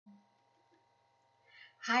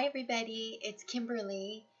Hi everybody, it's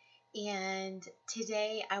Kimberly, and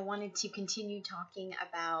today I wanted to continue talking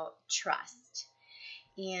about trust.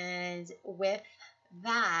 And with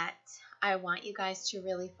that, I want you guys to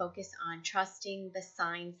really focus on trusting the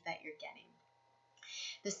signs that you're getting.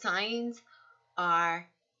 The signs are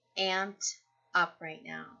amped up right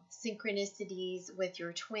now. Synchronicities with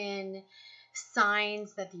your twin,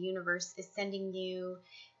 signs that the universe is sending you.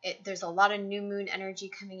 There's a lot of new moon energy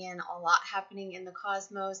coming in, a lot happening in the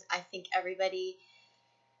cosmos. I think everybody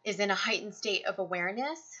is in a heightened state of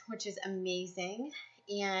awareness, which is amazing.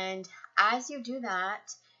 And as you do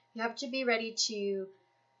that, you have to be ready to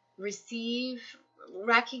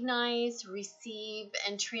recognize, receive,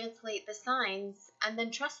 and translate the signs, and then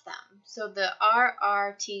trust them. So the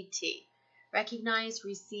RRTT, recognize,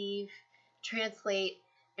 receive, translate,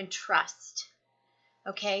 and trust.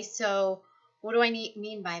 Okay, so what do I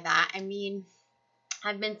mean by that? I mean,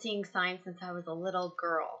 I've been seeing signs since I was a little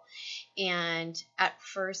girl, and at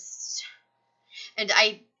first, and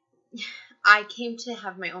I came to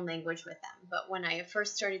have my own language with them, but when I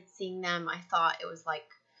first started seeing them, I thought it was like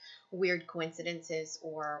weird coincidences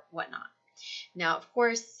or whatnot. Now, of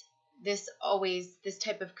course, this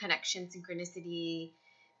type of connection, synchronicity,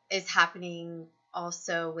 is happening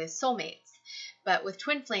also with soulmates. But with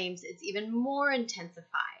twin flames, it's even more intensified.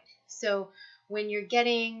 So when you're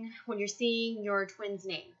seeing your twin's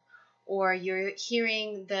name, or you're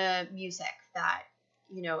hearing the music that,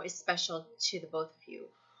 is special to the both of you,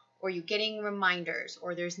 or you're getting reminders,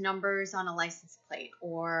 or there's numbers on a license plate,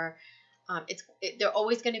 or they're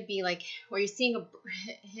always going to be like, or you're seeing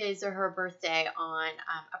his or her birthday on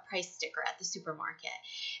a price sticker at the supermarket.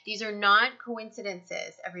 These are not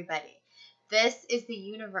coincidences, everybody. This is the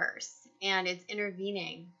universe, and it's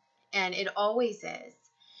intervening, and it always is.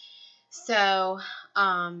 So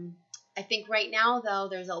I think right now, though,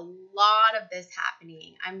 there's a lot of this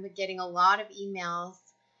happening. I'm getting a lot of emails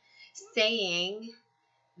saying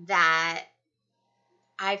that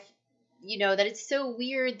that it's so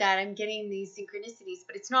weird that I'm getting these synchronicities,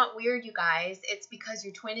 but it's not weird, you guys. It's because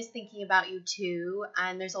your twin is thinking about you too,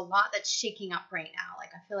 and there's a lot that's shaking up right now.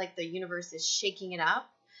 Like, I feel like the universe is shaking it up.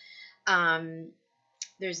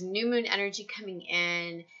 There's new moon energy coming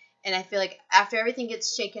in, and I feel like after everything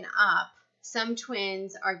gets shaken up, some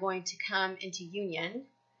twins are going to come into union,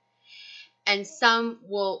 and some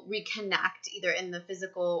will reconnect either in the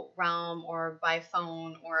physical realm or by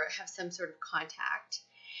phone or have some sort of contact.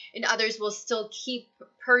 And others will still keep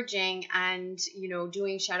purging and,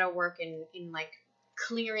 doing shadow work and in like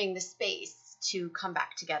clearing the space to come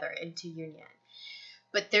back together into union.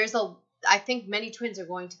 But I think many twins are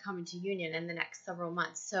going to come into union in the next several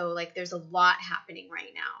months. So like there's a lot happening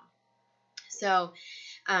right now. So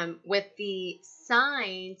with the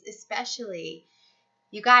signs, especially,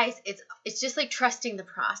 you guys, it's just like trusting the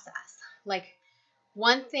process. Like,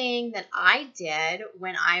 one thing that I did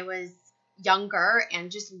when I was younger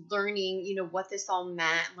and just learning, what this all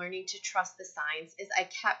meant, learning to trust the signs, is I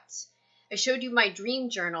showed you my dream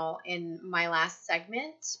journal in my last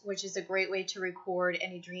segment, which is a great way to record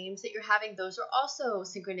any dreams that you're having. Those are also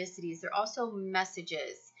synchronicities. They're also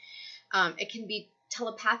messages. It can be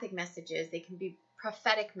telepathic messages. They can be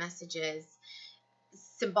prophetic messages,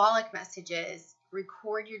 symbolic messages.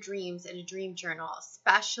 Record your dreams in a dream journal,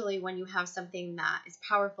 especially when you have something that is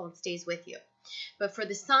powerful and stays with you. But for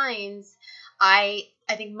the signs, I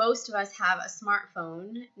think most of us have a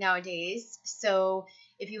smartphone nowadays. So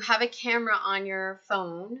if you have a camera on your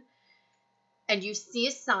phone and you see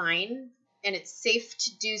a sign, and it's safe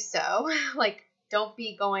to do so, like, don't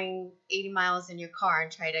be going 80 miles in your car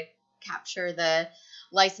and try to capture the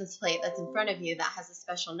license plate that's in front of you that has a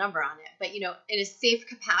special number on it. But, in a safe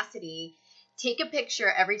capacity, take a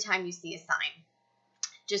picture every time you see a sign.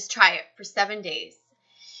 Just try it for 7 days.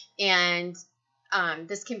 And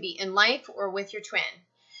this can be in life or with your twin.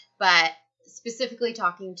 But specifically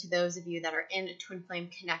talking to those of you that are in a twin flame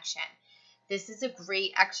connection, this is a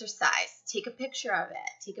great exercise. Take a picture of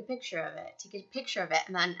it. Take a picture of it. Take a picture of it.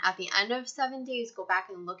 And then at the end of 7 days, go back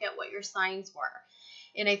and look at what your signs were.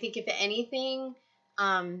 And I think if anything,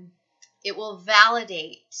 it will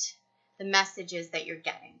validate the messages that you're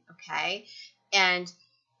getting, okay? And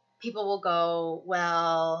people will go,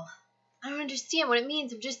 well, I don't understand what it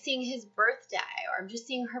means. I'm just seeing his birthday, or I'm just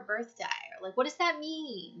seeing her birthday. Or like, what does that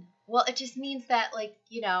mean? Well, it just means that, like,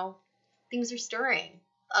 things are stirring.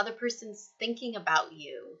 The other person's thinking about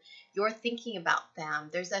you. You're thinking about them.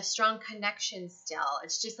 There's a strong connection still.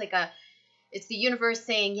 It's just like it's the universe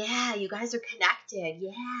saying, yeah, you guys are connected.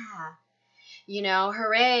 Yeah.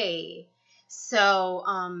 Hooray. So,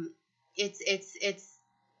 it's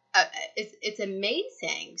it's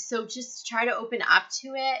amazing. So just try to open up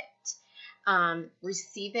to it,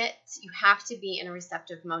 receive it. You have to be in a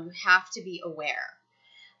receptive mode. You have to be aware.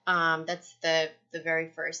 That's the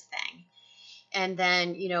very first thing. And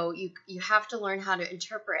then, you have to learn how to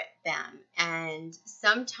interpret them. And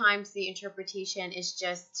sometimes the interpretation is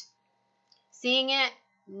just seeing it,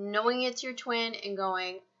 knowing it's your twin, and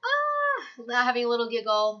going, having a little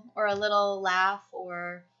giggle or a little laugh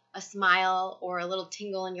or a smile or a little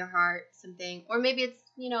tingle in your heart, something. Or maybe it's,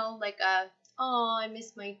 like I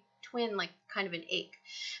miss my twin, like kind of an ache.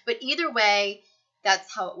 But either way,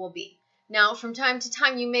 that's how it will be. Now, from time to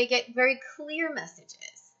time, you may get very clear messages.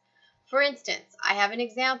 For instance, I have an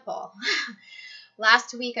example.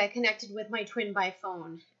 Last week, I connected with my twin by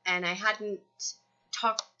phone, and I hadn't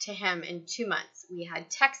talked to him in 2 months. We had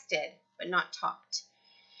texted, but not talked.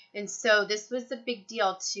 And so this was a big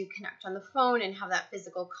deal to connect on the phone and have that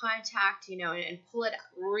physical contact, and pull it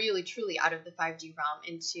really, truly out of the 5G realm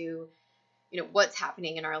into, what's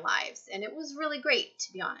happening in our lives. And it was really great,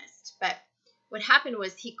 to be honest. But what happened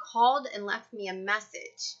was he called and left me a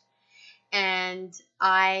message. And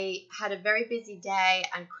I had a very busy day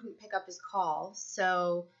and couldn't pick up his call.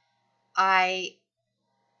 So I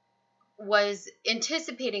was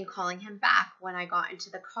anticipating calling him back when I got into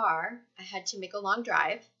the car. I had to make a long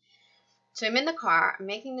drive. So I'm in the car. I'm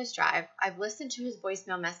making this drive. I've listened to his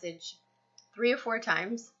voicemail message 3 or 4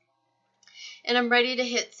 times. And I'm ready to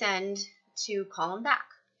hit send to call him back.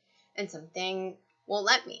 And something won't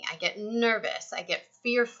let me. I get nervous. I get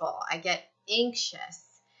fearful. I get anxious.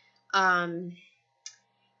 And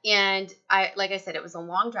like I said, it was a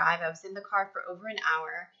long drive. I was in the car for over an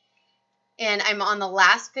hour, and I'm on the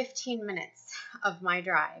last 15 minutes of my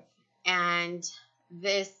drive, and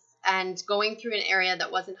going through an area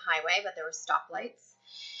that wasn't highway, but there were stoplights,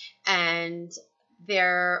 and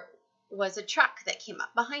there was a truck that came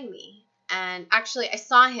up behind me, and actually I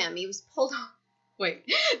saw him. He was pulled off. Wait,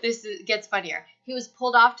 gets funnier. He was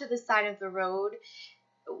pulled off to the side of the road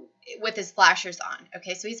with his flashers on.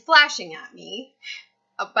 Okay, so he's flashing at me.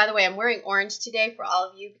 By the way, I'm wearing orange today for all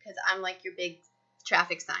of you because I'm like your big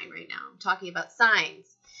traffic sign right now. I'm talking about signs.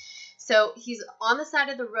 So he's on the side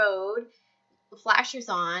of the road, flashers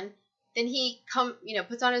on. Then he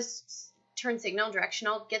puts on his turn signal,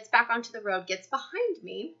 directional, gets back onto the road, gets behind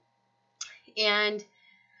me, and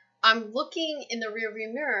I'm looking in the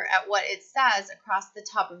rearview mirror at what it says across the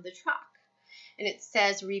top of the truck, and it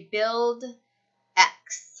says rebuild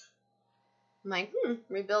X. I'm like,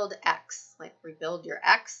 rebuild X, like rebuild your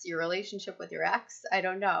ex, your relationship with your ex. I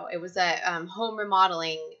don't know. It was a home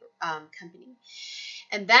remodeling company.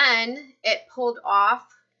 And then it pulled off.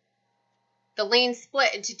 The lane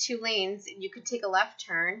split into 2 lanes, and you could take a left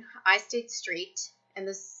turn. I stayed straight, and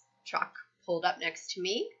this truck pulled up next to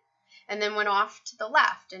me and then went off to the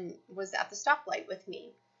left and was at the stoplight with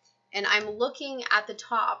me. And I'm looking at the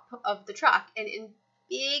top of the truck, and in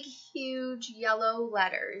big, huge yellow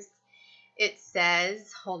letters, it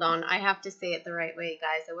says, hold on, I have to say it the right way,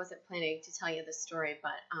 guys. I wasn't planning to tell you this story,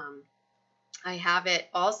 but I have it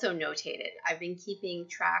also notated. I've been keeping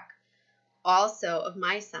track also of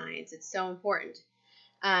my signs. It's so important.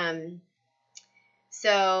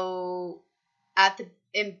 So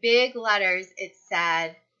in big letters, it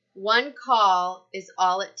said, 1 call is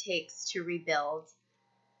all it takes to rebuild.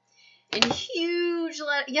 In huge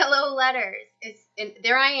yellow letters. And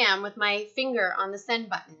there I am with my finger on the send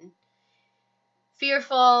button.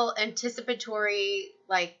 Fearful, anticipatory,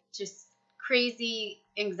 like just crazy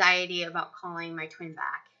anxiety about calling my twin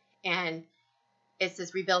back. And it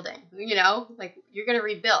says rebuilding, like you're going to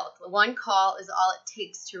rebuild. 1 call is all it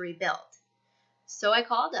takes to rebuild. So I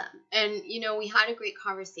called him, and, we had a great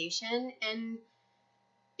conversation, and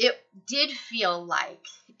it did feel like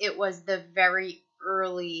it was the very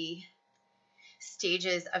early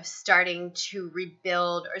stages of starting to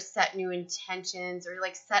rebuild or set new intentions or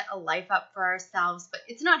like set a life up for ourselves, but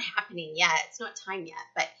it's not happening yet. It's not time yet,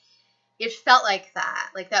 but it felt like that.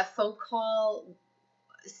 Like that phone call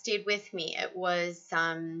stayed with me. It was,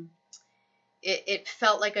 it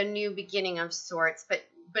felt like a new beginning of sorts, but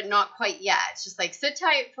not quite yet. It's just like, sit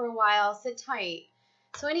tight for a while, sit tight.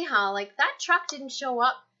 So anyhow, like that truck didn't show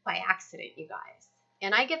up by accident, you guys.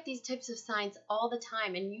 And I get these types of signs all the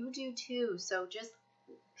time, and you do too. So just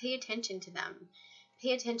pay attention to them.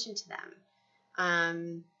 Pay attention to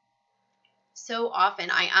them. So often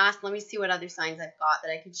I asked, let me see what other signs I've got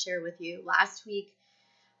that I could share with you. Last week,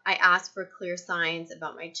 I asked for clear signs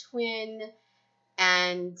about my twin,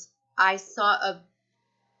 and I saw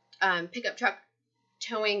a pickup truck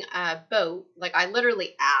towing a boat. Like I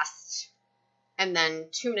literally asked, and then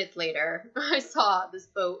 2 minutes later, I saw this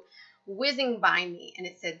boat whizzing by me, and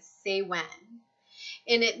it said, say when.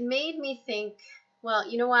 And it made me think, well,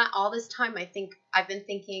 you know what? All this time I've been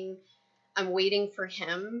thinking I'm waiting for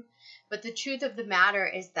him. But the truth of the matter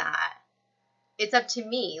is that it's up to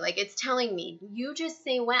me. Like, it's telling me, you just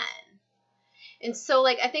say when. And so,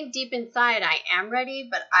 like, I think deep inside I am ready,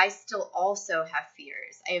 but I still also have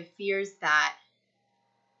fears. I have fears that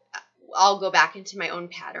I'll go back into my own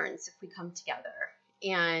patterns if we come together.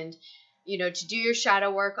 And, you know, to do your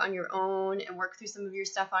shadow work on your own and work through some of your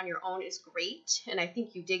stuff on your own is great. And I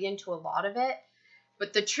think you dig into a lot of it.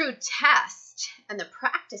 But the true test and the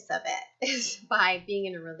practice of it is by being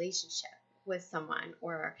in a relationship with someone,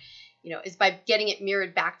 or, you know, is by getting it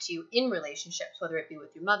mirrored back to you in relationships, whether it be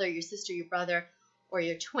with your mother, your sister, your brother, or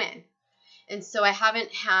your twin. And so I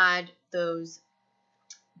haven't had those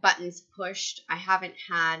buttons pushed. I haven't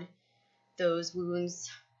had those wounds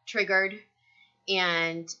triggered.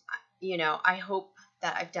 And, you know, I hope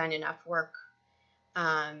that I've done enough work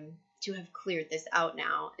to have cleared this out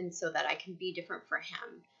now, and so that I can be different for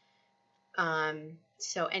him.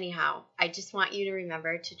 So anyhow, I just want you to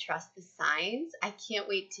remember to trust the signs. I can't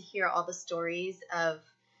wait to hear all the stories of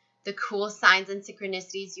the cool signs and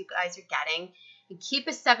synchronicities you guys are getting. And keep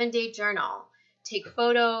a 7-day journal. Take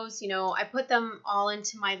photos. You know, I put them all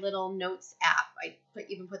into my little notes app. I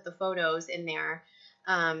even put the photos in there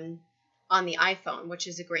on the iPhone, which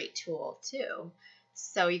is a great tool too.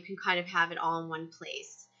 So you can kind of have it all in one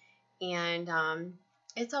place. And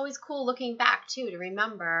it's always cool looking back too, to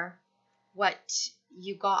remember what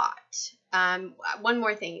you got. One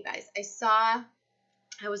more thing, you guys.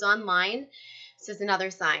 I was online. This is another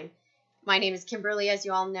sign. My name is Kimberly, as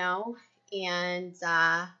you all know. And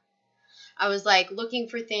I was like looking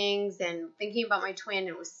for things and thinking about my twin,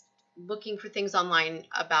 and was looking for things online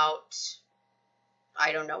about,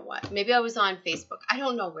 I don't know what. Maybe I was on Facebook. I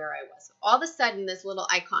don't know where I was. All of a sudden, this little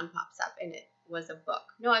icon pops up, and it was a book.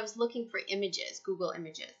 No, I was looking for images, Google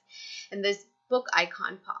Images. And this book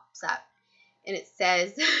icon pops up, and it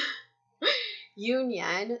says,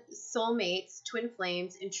 Union, Soulmates, Twin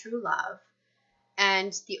Flames, and True Love.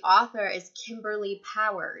 And the author is Kimberly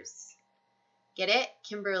Powers. Get it?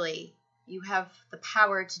 Kimberly, you have the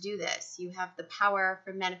power to do this. You have the power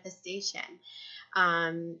for manifestation.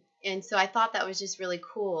 And so I thought that was just really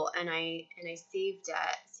cool, and I saved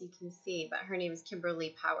it so you can see. But her name is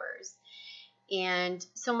Kimberly Powers, and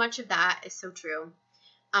so much of that is so true.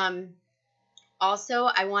 Also,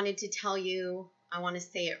 I wanted to tell you, I want to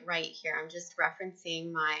say it right here. I'm just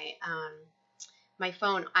referencing my my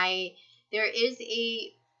phone. There is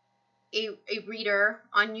a reader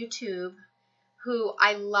on YouTube who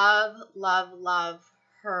I love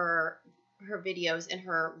her videos and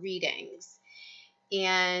her readings.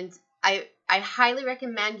 And I highly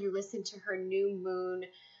recommend you listen to her new moon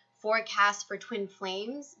forecast for twin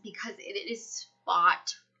flames, because it is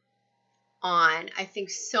spot on. I think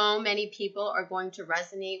so many people are going to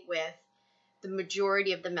resonate with the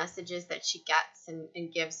majority of the messages that she gets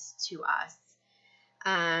and gives to us.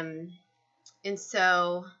 And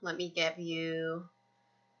so let me give you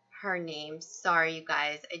her name. Sorry, you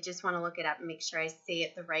guys. I just want to look it up and make sure I say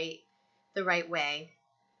it the right way.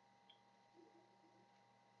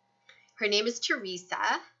 Her name is Teresa,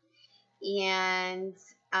 and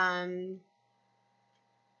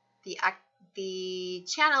the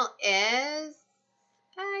channel is,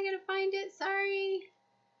 I gotta find it. Sorry,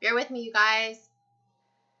 bear with me, you guys.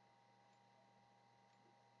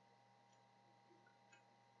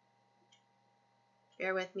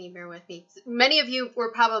 Bear with me. Many of you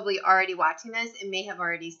were probably already watching this and may have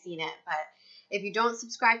already seen it, but if you don't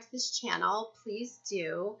subscribe to this channel, please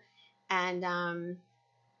do. And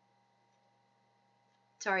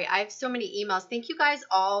sorry, I have so many emails. Thank you guys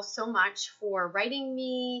all so much for writing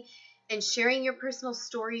me and sharing your personal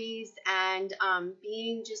stories and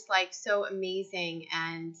being just like so amazing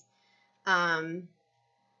and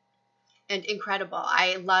incredible.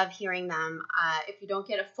 I love hearing them. If you don't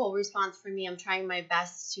get a full response from me, I'm trying my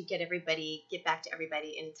best to get back to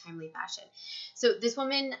everybody in a timely fashion. So this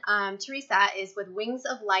woman, Teresa, is with Wings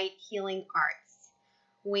of Light Healing Arts.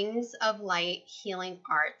 Wings of Light Healing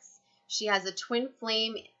Arts. She has a twin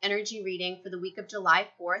flame energy reading for the week of July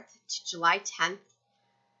 4th to July 10th.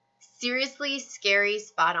 Seriously scary,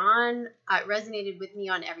 spot on. It resonated with me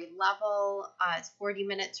on every level. It's 40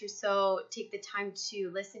 minutes or so. Take the time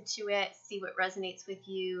to listen to it, see what resonates with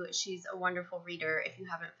you. She's a wonderful reader if you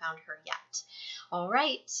haven't found her yet. All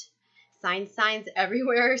right. Signs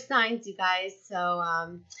everywhere. Signs, you guys. So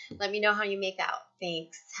let me know how you make out.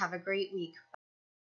 Thanks. Have a great week.